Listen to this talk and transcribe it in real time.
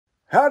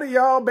Howdy,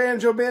 y'all.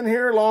 Banjo Ben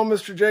here, along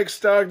with Mr. Jake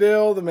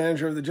Stockdale, the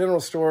manager of the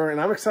general store.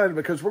 And I'm excited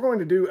because we're going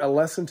to do a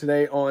lesson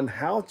today on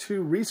how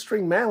to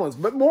restring mandolins.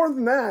 But more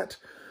than that,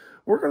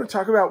 we're going to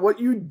talk about what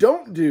you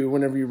don't do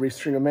whenever you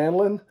restring a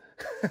mandolin.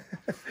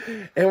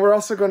 And we're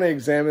also going to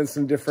examine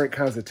some different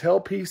kinds of tail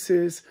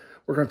pieces.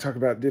 We're going to talk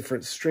about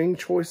different string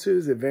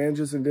choices,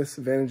 advantages and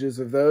disadvantages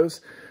of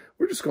those.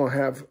 We're just going to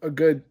have a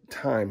good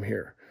time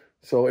here.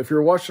 So if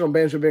you're watching on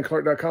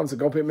banjobenclark.com as a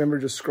Gold Pit member,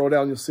 just scroll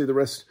down. You'll see the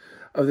rest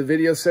of the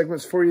video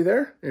segments for you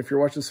there. And if you're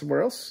watching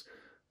somewhere else,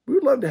 we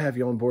would love to have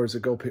you on board as a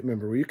Gold Pit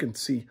member where you can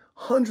see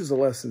hundreds of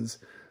lessons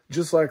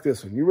just like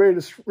this one. You ready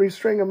to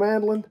restring a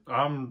mandolin?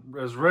 I'm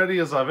as ready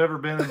as I've ever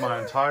been in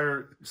my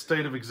entire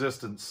state of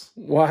existence.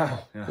 Wow.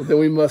 Yeah. Well, then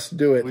we must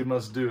do it. We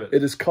must do it.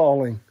 It is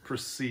calling.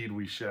 Proceed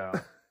we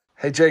shall.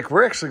 Hey, Jake,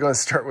 we're actually going to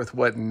start with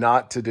what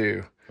not to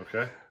do.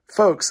 Okay.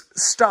 Folks,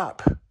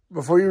 stop.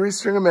 Before you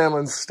restring a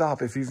mandolin,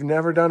 stop. If you've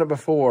never done it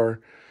before,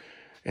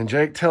 and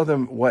Jake, tell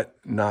them what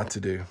not to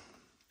do.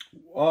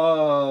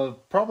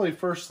 Probably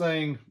first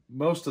thing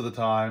most of the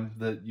time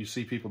that you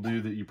see people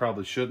do that you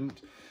probably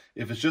shouldn't.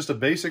 If it's just a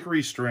basic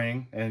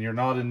restring and you're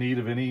not in need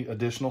of any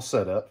additional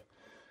setup,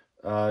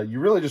 you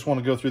really just want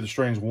to go through the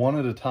strings one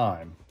at a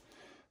time,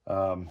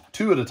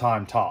 two at a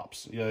time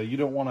tops. You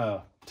don't want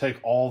to take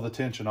all the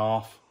tension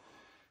off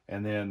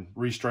and then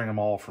restring them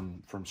all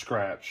from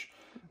scratch.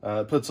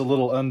 It puts a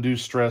little undue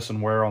stress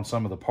and wear on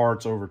some of the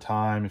parts over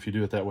time if you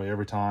do it that way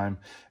every time.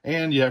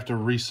 And you have to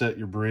reset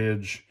your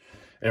bridge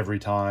every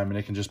time, and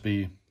it can just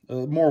be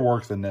more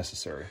work than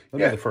necessary.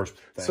 That'd be the first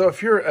thing. So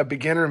if you're a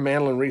beginner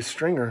mandolin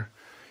restringer,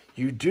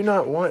 you do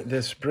not want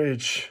this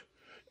bridge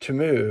to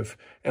move.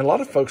 And a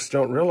lot of folks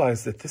don't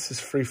realize that this is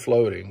free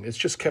floating. It's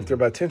just kept there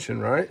by tension,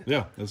 right?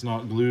 Yeah, it's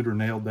not glued or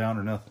nailed down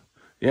or nothing.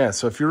 Yeah,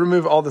 so if you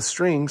remove all the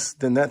strings,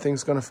 then that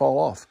thing's going to fall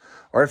off.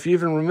 Or if you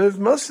even remove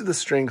most of the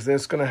strings, then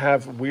it's going to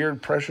have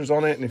weird pressures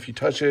on it. And if you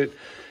touch it,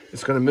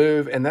 it's going to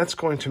move. And that's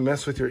going to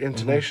mess with your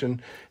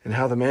intonation and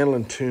how the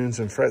mandolin tunes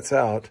and frets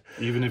out.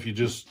 Even if you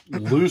just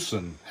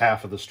loosen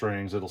half of the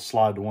strings, it'll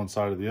slide to one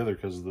side or the other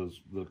because of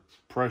the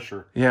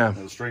pressure. Yeah.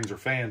 The strings are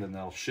fanned and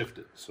they'll shift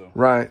it. So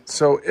right.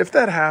 So if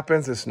that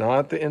happens, it's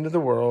not the end of the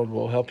world.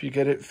 We'll help you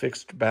get it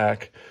fixed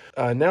back.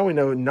 Now we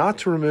know not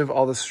to remove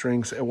all the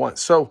strings at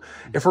once. So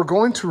if we're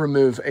going to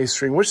remove a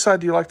string, which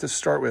side do you like to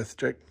start with,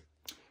 Jake?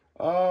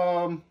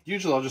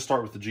 Usually I'll just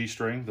start with the G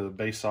string, the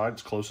bass side.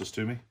 It's closest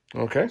to me.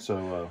 Okay.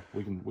 So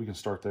we can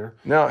start there.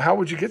 Now, how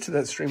would you get to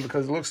that string?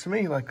 Because it looks to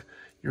me like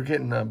you're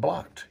getting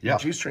blocked. Yeah.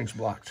 G string's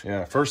blocked.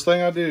 Yeah. First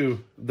thing I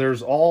do,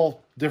 there's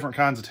all different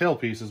kinds of tail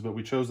pieces, but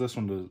we chose this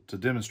one to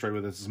demonstrate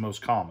with. This is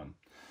most common.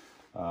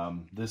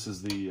 This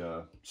is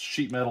the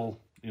sheet metal,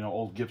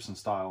 old Gibson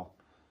style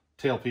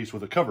tail piece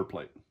with a cover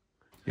plate.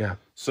 Yeah.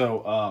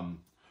 So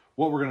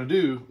what we're going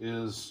to do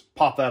is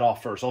pop that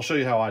off first. I'll show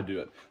you how I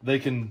do it. They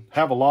can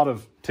have a lot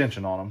of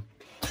tension on them.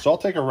 So I'll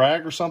take a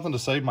rag or something to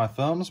save my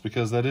thumbs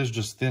because that is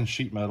just thin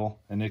sheet metal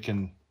and it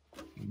can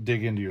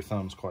dig into your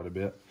thumbs quite a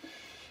bit.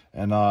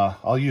 And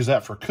I'll use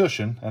that for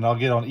cushion, and I'll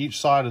get on each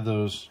side of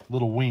those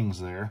little wings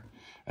there.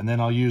 And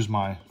then I'll use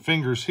my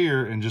fingers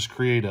here and just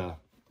create a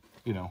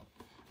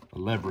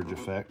leverage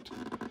effect.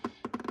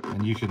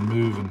 And you can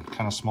move in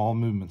kind of small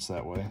movements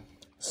that way.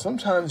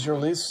 Sometimes your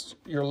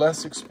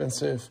less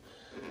expensive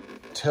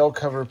tail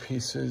cover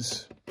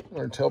pieces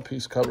or tail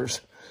piece covers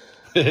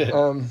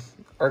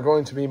are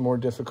going to be more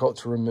difficult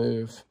to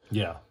remove.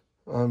 Yeah.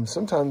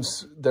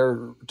 Sometimes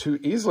they're too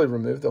easily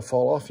removed. They'll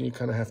fall off and you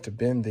kind of have to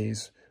bend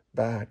these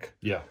back.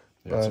 Yeah.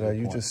 But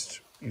you've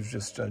just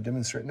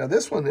demonstrated. Now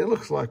this one, it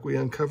looks like we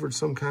uncovered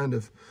some kind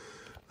of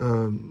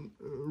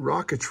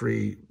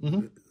rocketry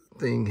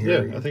thing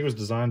here. Yeah, I think it was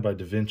designed by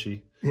Da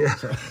Vinci. Yeah.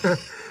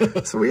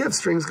 So we have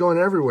strings going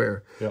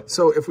everywhere. Yep.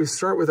 So if we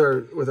start with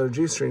our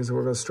G strings, and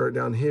we're going to start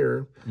down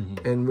here,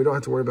 and we don't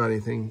have to worry about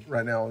anything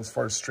right now as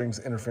far as strings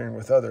interfering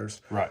with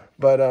others. Right.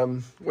 But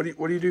what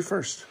do you do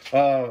first?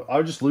 I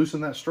would just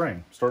loosen that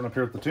string, starting up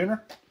here with the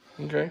tuner.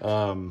 Okay.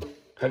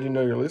 How do you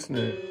know you're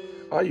loosening it?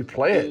 Oh, you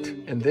play it,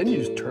 and then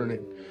you turn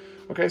it.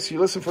 Okay, so you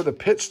listen for the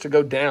pitch to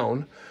go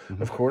down,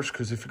 of course,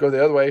 because if you go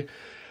the other way,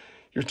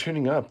 you're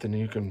tuning up, then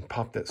you can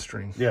pop that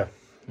string. Yeah.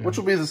 Which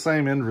will be the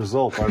same end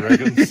result, I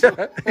reckon.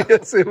 Yeah,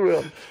 yes, it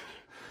will.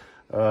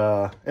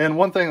 And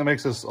one thing that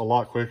makes this a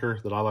lot quicker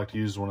that I like to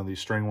use is one of these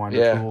string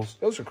winder tools.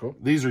 Those are cool.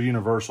 These are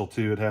universal,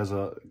 too. It has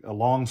a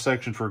long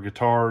section for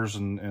guitars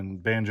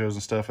and banjos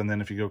and stuff, and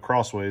then if you go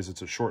crossways,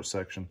 it's a short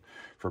section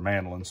for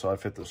mandolin. So I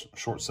fit this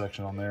short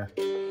section on there,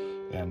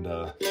 and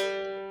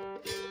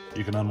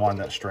you can unwind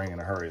that string in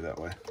a hurry that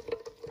way.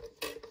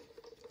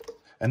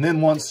 And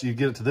then once you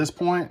get it to this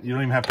point, you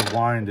don't even have to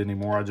wind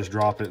anymore. I just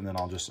drop it, and then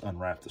I'll just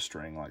unwrap the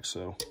string like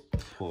so.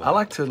 I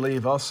like to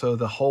leave also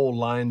the hole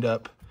lined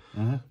up,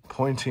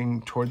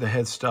 pointing toward the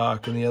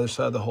headstock, and the other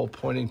side of the hole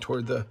pointing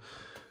toward the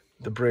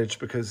bridge,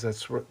 because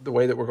that's the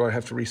way that we're going to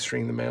have to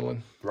restring the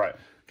mandolin. Right.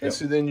 Okay,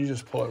 so then you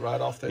just pull it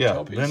right off that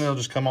tail piece. Then it'll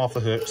just come off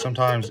the hook.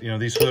 Sometimes,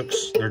 these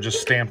hooks, they're just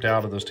stamped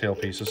out of those tail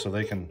pieces, so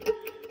they can,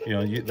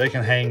 they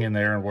can hang in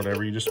there and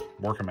whatever. You just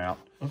work them out.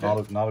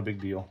 Okay. Not a big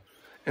deal.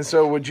 And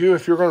so would you,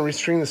 if you're going to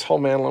restring this whole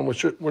mandolin,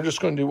 which we're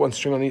just going to do one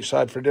string on each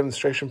side for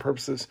demonstration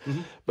purposes,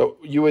 but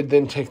you would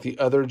then take the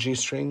other G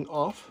string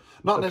off?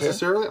 Not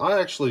necessarily. I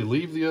actually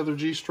leave the other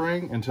G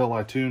string until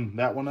I tune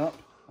that one up.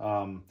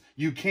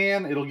 You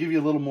can, it'll give you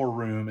a little more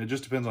room. It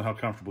just depends on how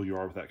comfortable you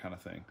are with that kind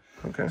of thing.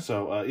 Okay.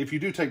 So if you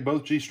do take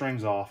both G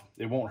strings off,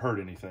 it won't hurt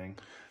anything.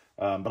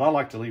 But I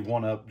like to leave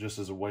one up just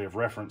as a way of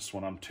reference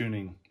when I'm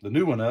tuning the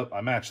new one up. I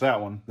match that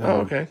one,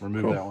 then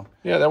remove that one.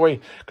 Yeah, that way,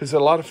 because a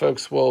lot of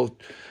folks will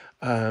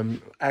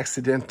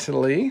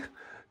accidentally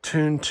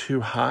tune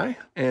too high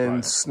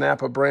and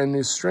snap a brand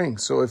new string.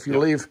 So if you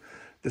leave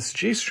this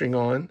G string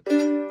on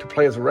to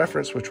play as a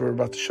reference, which we're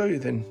about to show you,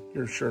 then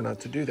you're sure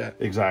not to do that.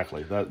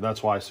 Exactly.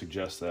 That's why I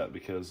suggest that,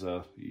 because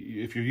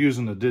if you're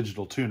using a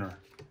digital tuner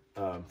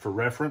for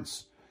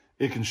reference,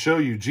 it can show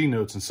you G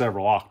notes in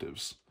several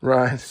octaves.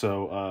 Right.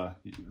 So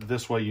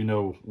this way you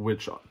know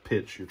which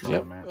pitch you're trying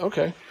to match.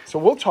 Okay. So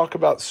we'll talk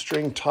about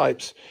string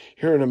types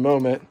here in a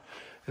moment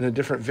in a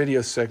different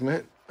video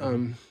segment,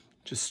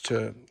 just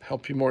to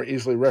help you more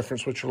easily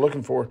reference what you're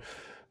looking for.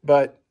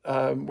 But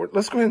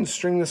let's go ahead and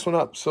string this one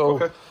up.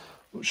 So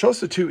show us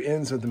the two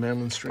ends of the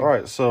mandolin string. All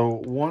right. So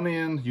one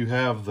end you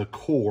have the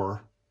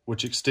core,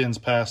 which extends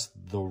past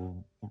the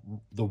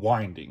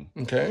winding.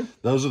 Okay.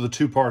 Those are the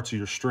two parts of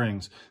your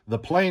strings. The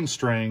plain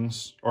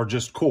strings are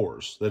just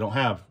cores. They don't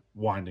have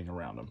winding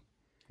around them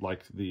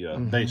like the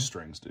bass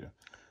strings do.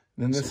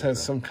 Then this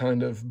has some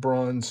kind of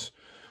bronze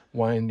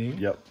winding.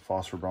 Yep,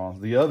 phosphor bronze.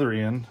 The other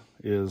end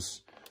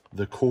is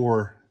the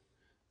core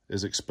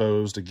is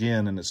exposed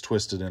again, and it's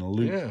twisted in a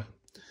loop. Yeah.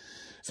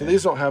 So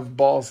these don't have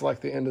balls like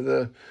the end of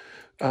the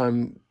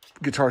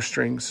guitar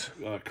strings.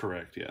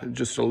 Correct, yeah.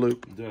 Just a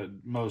loop.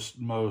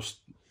 Most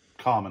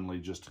commonly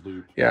just a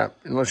loop. Yeah,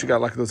 unless you got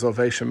like those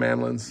Ovation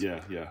mandolins.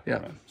 Yeah.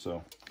 Right.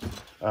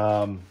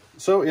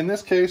 So, in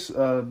this case,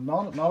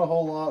 not a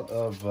whole lot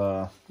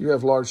of. You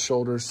have large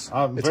shoulders.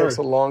 It takes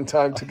a long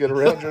time to get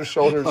around your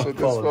shoulders with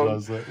this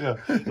phone. Yeah,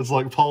 it's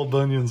like Paul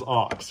Bunyan's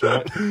ox,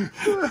 right?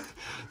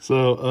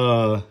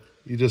 So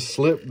you just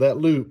slip that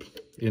loop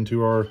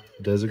into our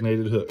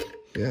designated hook.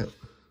 Yeah.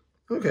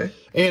 Okay.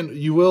 And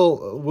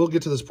we'll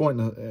get to this point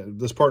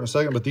this part in a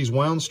second, but these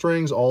wound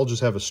strings all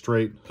just have a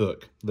straight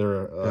hook.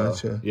 They're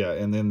gotcha. Yeah,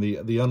 and then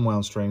the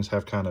unwound strings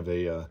have kind of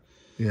a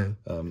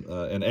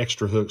an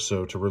extra hook,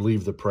 so to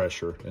relieve the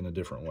pressure in a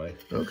different way.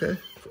 Okay.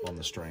 On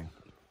the string.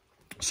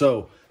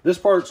 So this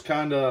part's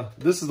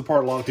this is the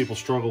part a lot of people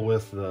struggle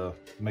with the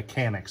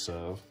mechanics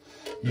of.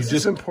 This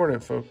is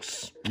important,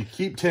 folks. You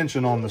keep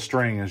tension on the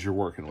string as you're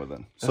working with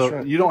it.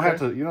 So you don't have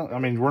to, I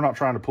mean, we're not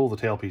trying to pull the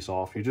tailpiece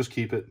off. You just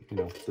keep it,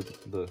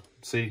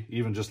 see,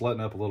 even just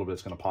letting up a little bit,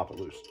 it's going to pop it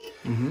loose.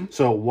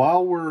 So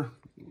while we're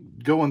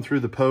going through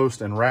the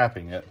post and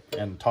wrapping it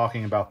and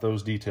talking about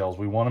those details,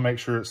 we want to make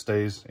sure it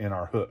stays in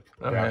our hook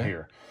down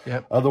here.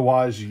 Yep.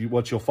 Otherwise,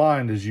 what you'll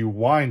find is you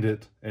wind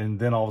it, and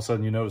then all of a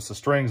sudden you notice the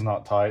string's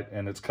not tight,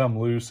 and it's come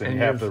loose, and you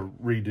have to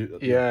redo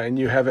it. Yeah, and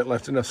you haven't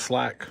left enough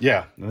slack.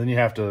 Yeah, and then you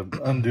have to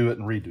undo it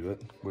and redo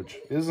it, which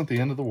isn't the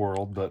end of the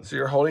world. But so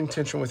you're holding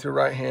tension with your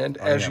right hand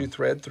as you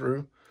thread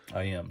through.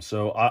 I am.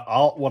 So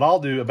what I'll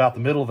do about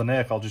the middle of the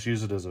neck, I'll just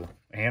use it as a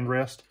hand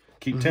rest,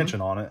 keep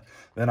tension on it.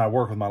 Then I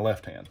work with my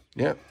left hand.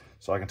 Yep.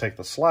 So I can take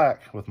the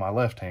slack with my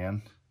left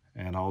hand,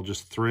 and I'll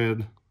just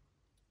thread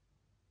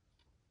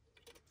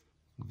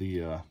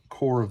the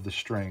core of the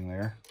string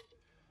there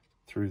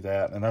through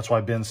that. And that's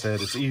why Ben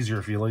said it's easier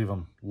if you leave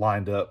them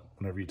lined up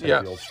whenever you take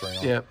the old string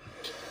off. Yeah.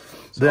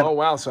 So, oh,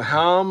 wow. So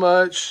how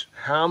much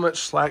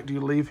slack do you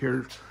leave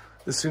here?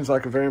 This seems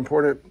like a very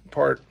important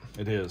part.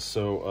 It is.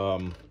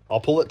 So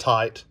I'll pull it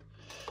tight,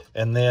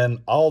 and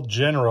then I'll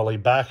generally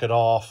back it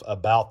off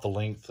about the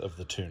length of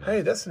the tuner. Hey,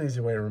 that's an easy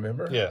way to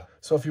remember. Yeah.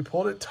 So if you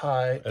pulled it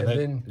tight, and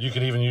then you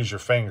could even use your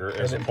finger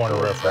as a point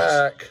of reference.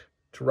 Back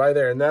to right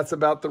there, and that's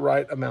about the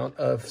right amount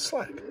of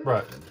slack.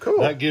 Right. Cool.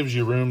 That gives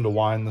you room to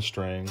wind the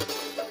string.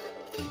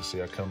 You can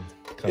see I come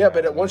yeah,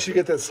 but once you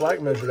get that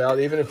slack measured out,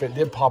 even if it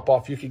did pop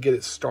off, you could get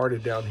it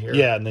started down here.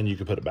 Yeah, and then you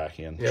could put it back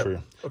in. Yep.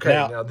 True. Okay,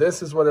 now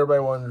this is what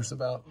everybody wonders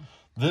about.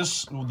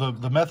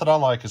 The method I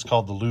like is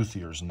called the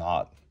luthier's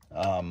knot.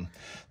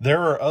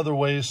 There are other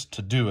ways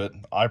to do it.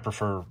 I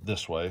prefer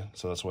this way,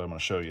 so that's the way I'm going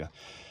to show you.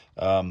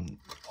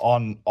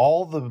 On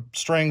all the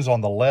strings on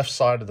the left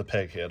side of the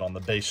peg head, on the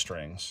bass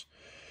strings,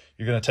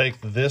 you're going to take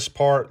this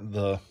part,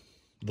 the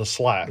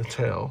slack. The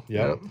tail.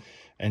 Yep.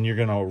 And you're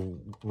going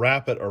to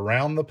wrap it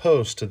around the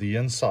post to the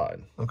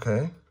inside.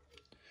 Okay.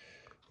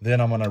 Then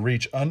I'm going to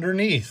reach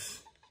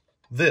underneath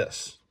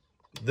this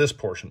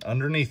portion,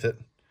 underneath it,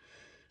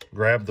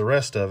 grab the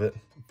rest of it,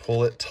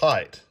 pull it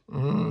tight.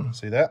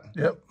 See that?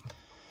 Yep.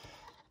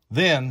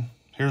 Then,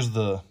 here's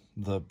the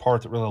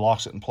part that really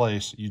locks it in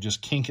place. You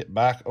just kink it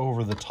back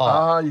over the top.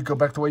 Ah, you go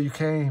back the way you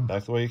came.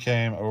 Back the way you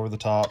came, over the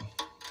top.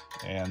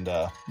 And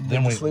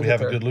then we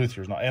have a good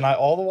luthier's knot. And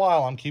all the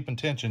while, I'm keeping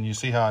tension. You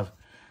see how I've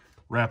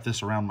wrapped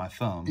this around my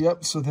thumb.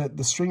 Yep, so that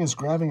the string is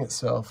grabbing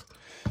itself.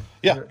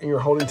 Yeah. And you're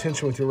holding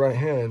tension with your right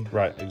hand.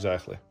 Right,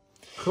 exactly.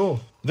 Cool.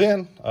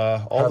 Then,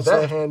 all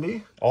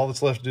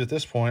that's left to do at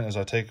this point is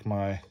I take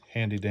my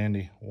handy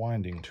dandy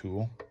winding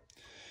tool.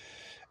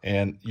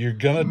 And you're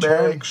going to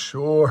turn... Make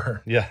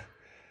sure. Yeah.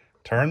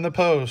 Turn the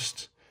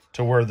post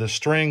to where the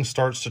string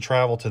starts to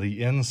travel to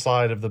the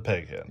inside of the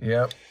peg head.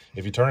 Yep.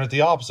 If you turn it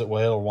the opposite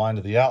way, it'll wind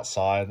to the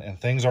outside, and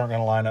things aren't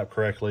going to line up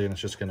correctly, and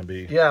it's just going to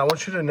be... Yeah, I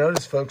want you to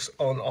notice, folks,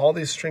 on all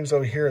these strings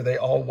over here, they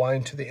all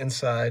wind to the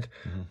inside,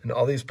 and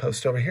all these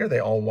posts over here, they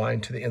all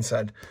wind to the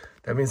inside.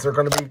 That means they're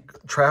going to be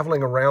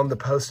traveling around the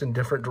post in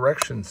different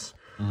directions.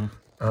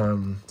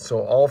 So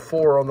all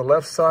four on the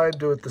left side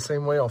do it the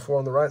same way. All four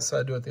on the right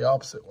side do it the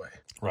opposite way.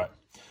 Right.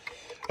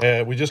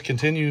 We just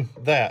continue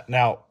that.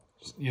 Now,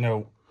 you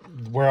know,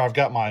 where I've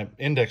got my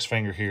index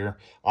finger here,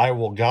 I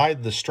will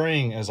guide the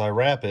string as I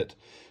wrap it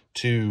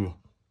to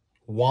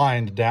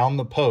wind down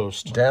the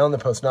post. Down the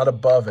post, not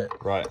above it.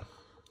 Right.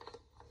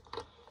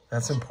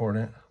 That's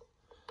important.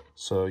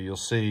 So you'll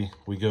see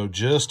we go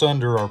just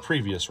under our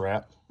previous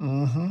wrap.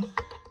 And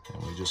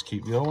we just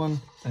keep going.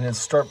 And then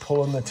start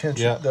pulling the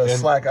tension, the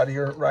slack out of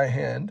your right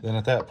hand. Then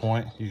at that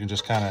point, you can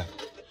just kind of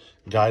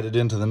guide it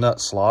into the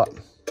nut slot.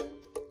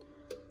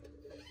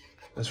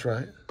 That's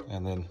right.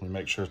 And then we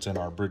make sure it's in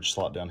our bridge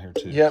slot down here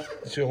too. Yep,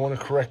 so you'll want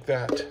to correct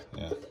that.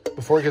 Yeah.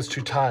 Before it gets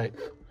too tight.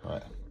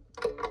 Right.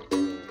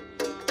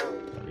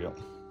 There we go.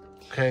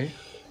 Okay.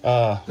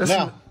 Now,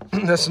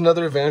 that's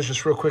another advantage,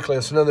 just real quickly,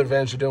 that's another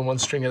advantage of doing one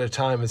string at a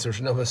time is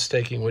there's no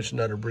mistaking which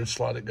nut or bridge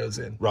slot it goes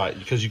in. Right,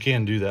 because you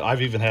can do that.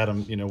 I've even had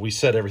them, you know, we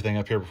set everything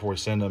up here before we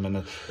send them,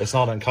 and it's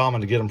not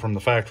uncommon to get them from the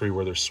factory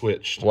where they're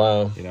switched.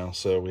 Wow. You know,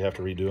 so we have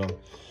to redo them.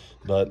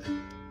 But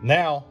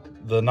now,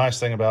 the nice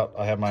thing about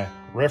I have my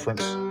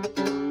reference,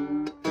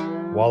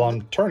 while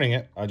I'm turning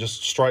it, I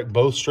just strike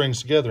both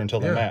strings together until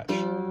they match.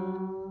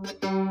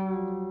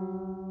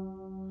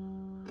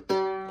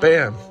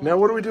 Bam. Now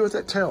what do we do with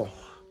that tail?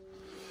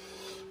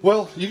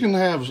 Well, you can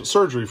have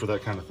surgery for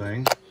that kind of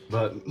thing,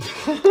 but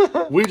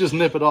we just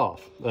nip it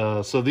off.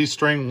 So the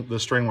string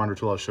winder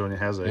tool I was showing you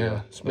has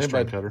a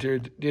string cutter.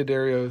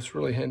 Diodario is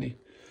really handy.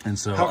 And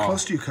so how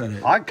close do you cut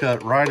it? I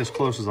cut right as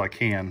close as I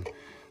can.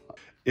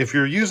 If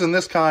you're using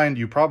this kind,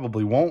 you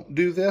probably won't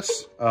do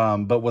this,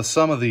 but with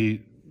some of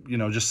the, you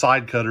know, just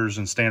side cutters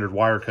and standard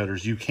wire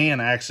cutters, you can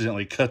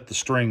accidentally cut the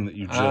string that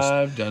you just...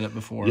 I've done it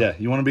before. Yeah,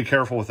 you want to be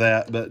careful with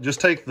that, but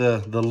just take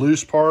the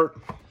loose part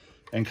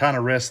and kind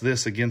of rest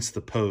this against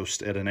the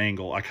post at an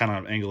angle. I kind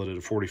of angle it at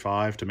a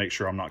 45 to make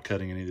sure I'm not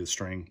cutting any of the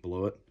string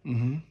below it.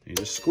 You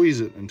just squeeze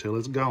it until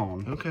it's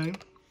gone. Okay.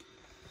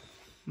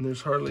 And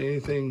there's hardly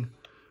anything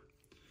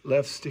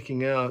left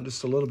sticking out,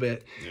 just a little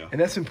bit. Yeah.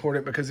 And that's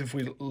important because if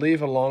we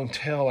leave a long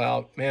tail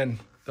out, man,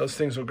 those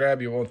things will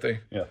grab you, won't they?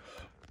 Yeah.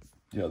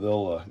 Yeah,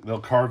 they'll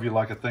carve you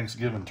like a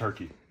Thanksgiving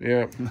turkey.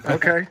 Yeah.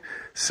 Okay.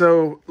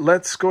 So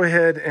let's go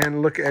ahead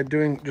and look at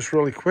doing, just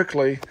really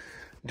quickly,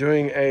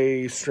 doing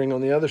a string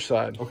on the other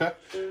side. Okay.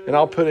 And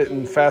I'll put it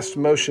in fast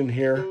motion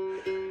here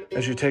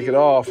as you take it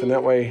off, and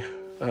that way,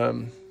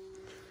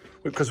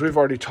 because we've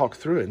already talked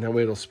through it, and that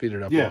way it'll speed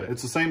it up a Yeah, little bit.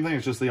 it's the same thing,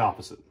 it's just the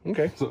opposite.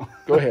 Okay. So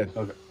go ahead.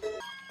 Okay.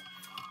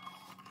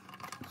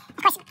 Of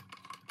course,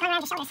 turn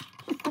around your shoulders.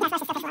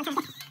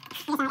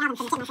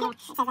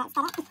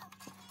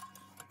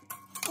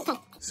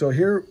 So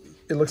here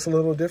it looks a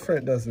little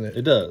different, doesn't it?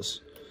 It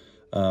does.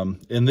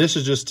 And this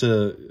is just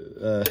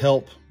to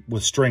help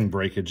with string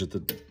breakage at the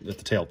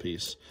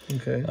tailpiece.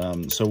 Okay.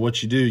 So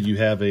what you do, you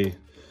have a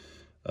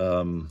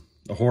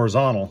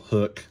horizontal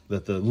hook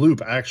that the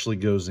loop actually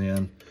goes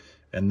in,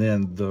 and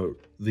then the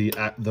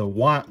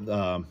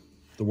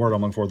word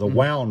I'm looking for, the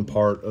wound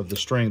part of the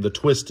string, the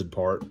twisted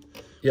part,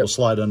 will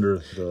slide under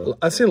the...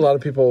 I've seen a lot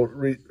of people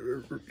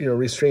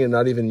restring and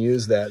not even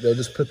use that. They'll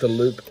just put the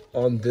loop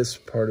on this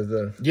part of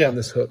the on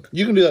this hook.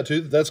 You can do that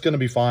too. That's going to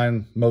be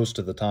fine most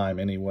of the time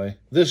anyway.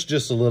 This is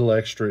just a little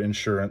extra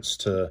insurance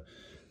to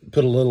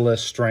put a little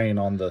less strain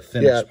on the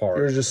thinnest part.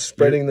 You're just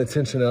spreading the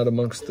tension out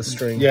amongst the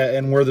string. Yeah,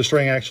 and where the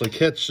string actually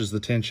catches the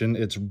tension,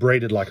 it's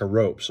braided like a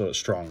rope, so it's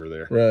stronger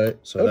there. Right.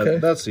 So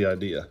that's the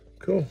idea.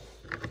 Cool.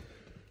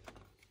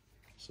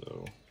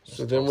 So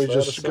then we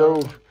just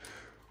go...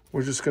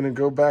 We're just going to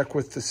go back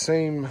with the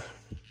same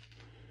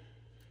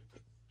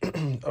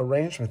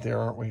arrangement there,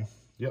 aren't we?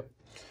 Yep.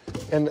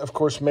 And, of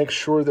course, make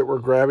sure that we're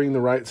grabbing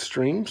the right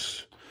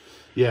strings.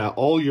 Yeah,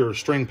 all your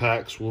string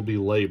packs will be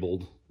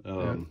labeled.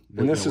 And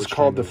this is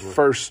called the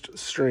first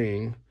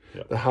string.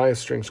 Yep. The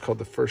highest string is called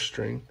the first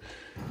string.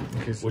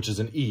 Which is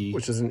an E.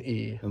 Which is an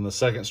E. And the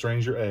second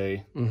string's your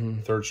A.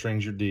 Third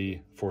string's your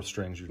D. Fourth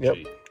string's your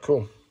G.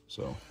 Cool.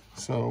 So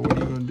what are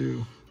you going to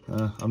do?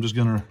 I'm just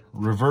going to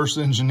reverse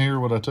engineer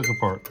what I took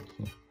apart.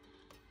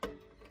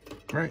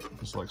 Great.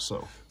 Just like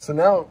so. So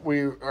now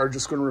we are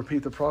just going to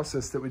repeat the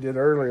process that we did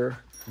earlier.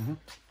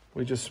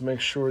 We just make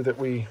sure that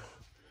we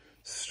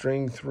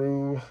string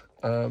through.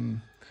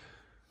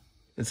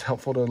 It's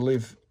helpful to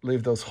leave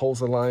those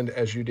holes aligned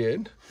as you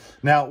did.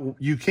 Now,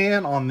 you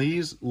can, on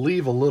these,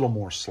 leave a little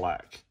more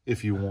slack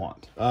if you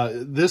want.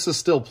 This is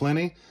still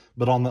plenty.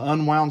 But on the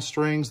unwound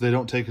strings, they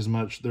don't take as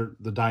much.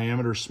 The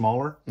diameter's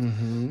smaller.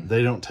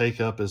 They don't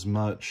take up as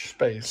much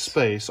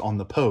space on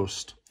the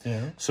post.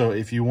 Yeah. So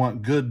if you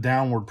want good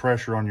downward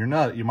pressure on your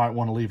nut, you might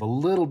want to leave a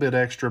little bit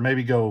extra,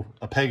 maybe go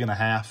a peg and a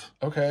half.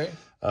 Okay.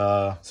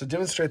 So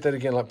demonstrate that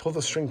again. Like pull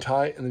the string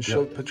tight and then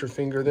show, put your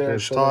finger there.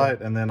 It's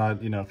tight, and then I,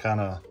 kind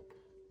of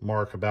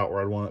mark about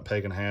where I'd want it,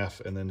 peg and a half,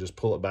 and then just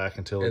pull it back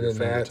until your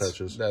finger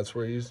touches. That's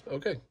where you,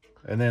 okay.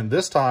 And then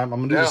this time,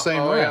 I'm going to do the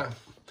same ramp.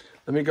 Yeah.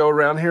 Let me go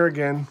around here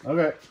again.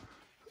 Okay.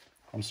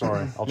 I'm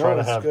sorry. I'll try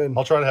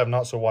to have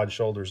not so wide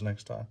shoulders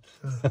next time.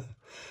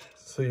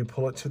 So you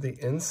pull it to the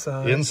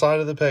inside.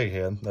 Inside of the peg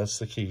head. That's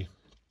the key.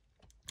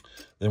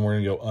 Then we're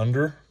going to go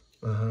under.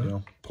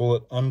 Pull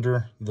it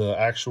under the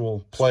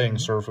actual playing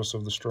surface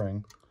of the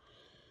string.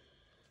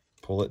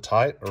 Pull it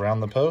tight around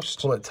the post.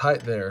 Pull it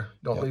tight there.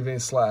 Don't leave any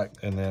slack.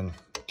 And then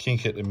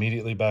kink it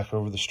immediately back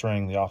over the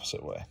string the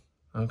opposite way.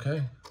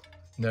 Okay.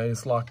 Now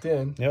it's locked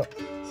in. Yep.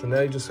 So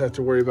now you just have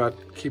to worry about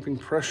keeping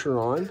pressure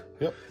on.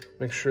 Yep.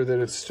 Make sure that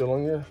it's still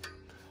on your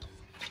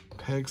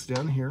pegs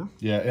down here.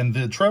 Yeah, and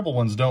the treble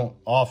ones don't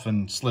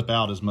often slip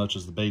out as much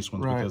as the bass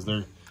ones because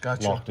they're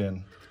locked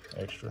in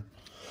extra.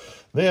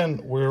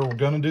 Then we're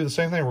going to do the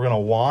same thing. We're going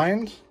to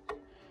wind.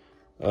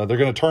 They're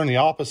going to turn the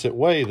opposite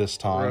way this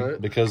time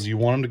because you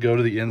want them to go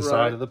to the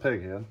inside of the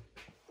peg head.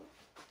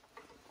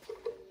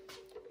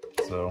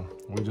 So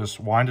we just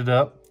wind it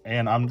up,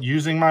 and I'm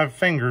using my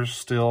fingers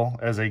still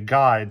as a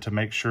guide to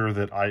make sure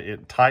that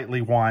it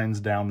tightly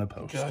winds down the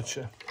post.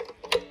 Gotcha.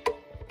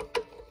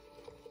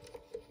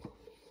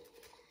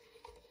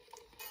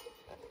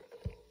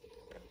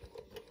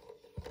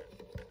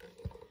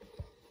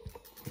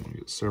 You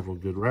get several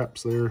good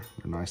wraps there.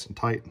 They're nice and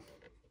tight.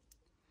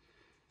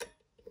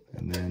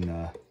 And then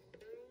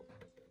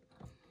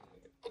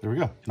there we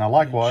go. Now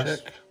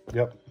likewise,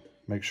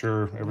 make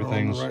sure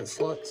everything's on the right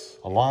slots,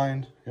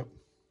 aligned. Yep.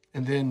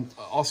 And then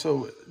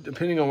also,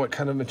 depending on what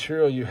kind of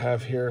material you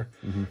have here,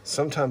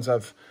 sometimes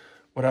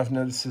what I've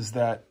noticed is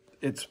that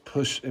it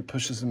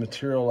pushes the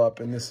material up,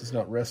 and this is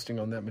not resting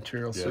on that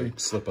material. Yeah, so you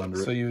slip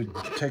under it. So you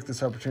take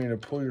this opportunity to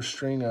pull your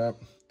string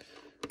up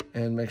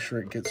and make sure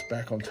it gets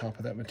back on top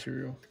of that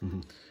material.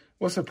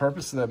 What's the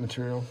purpose of that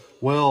material?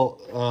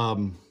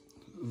 Well,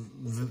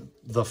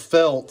 the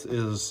felt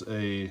is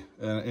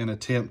an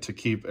attempt to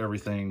keep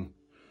everything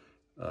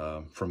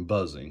from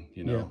buzzing.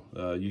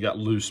 You got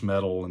loose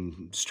metal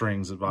and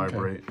strings that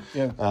vibrate.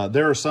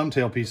 There are some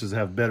tailpieces that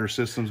have better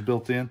systems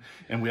built in,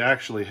 and we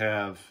actually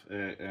have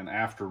an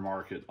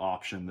aftermarket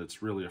option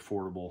that's really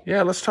affordable.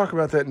 Yeah, let's talk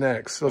about that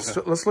next. So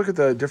let's look at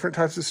the different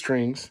types of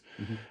strings,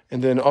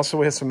 and then also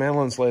we have some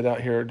mandolins laid out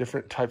here,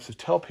 different types of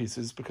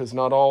tailpieces, because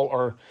not all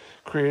are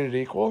created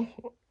equal.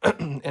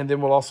 And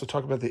then we'll also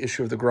talk about the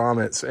issue of the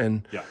grommets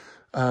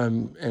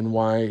and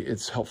why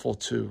it's helpful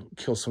to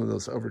kill some of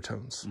those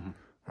overtones.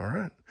 All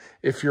right.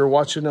 If you're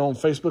watching on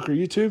Facebook or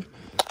YouTube,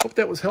 hope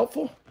that was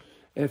helpful.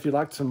 And if you'd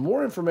like some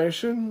more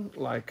information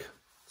like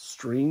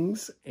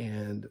strings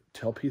and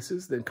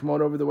tailpieces, then come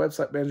on over to the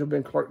website,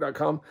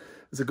 banjobenclark.com.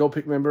 As a Gold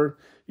Pick member,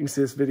 you can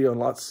see this video and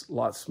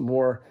lots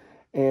more.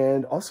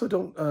 And also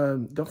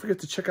don't forget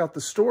to check out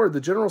the store,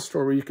 the general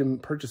store, where you can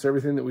purchase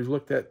everything that we've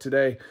looked at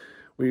today.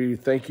 We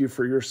thank you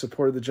for your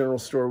support of the general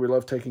store. We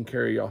love taking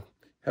care of y'all.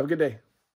 Have a good day.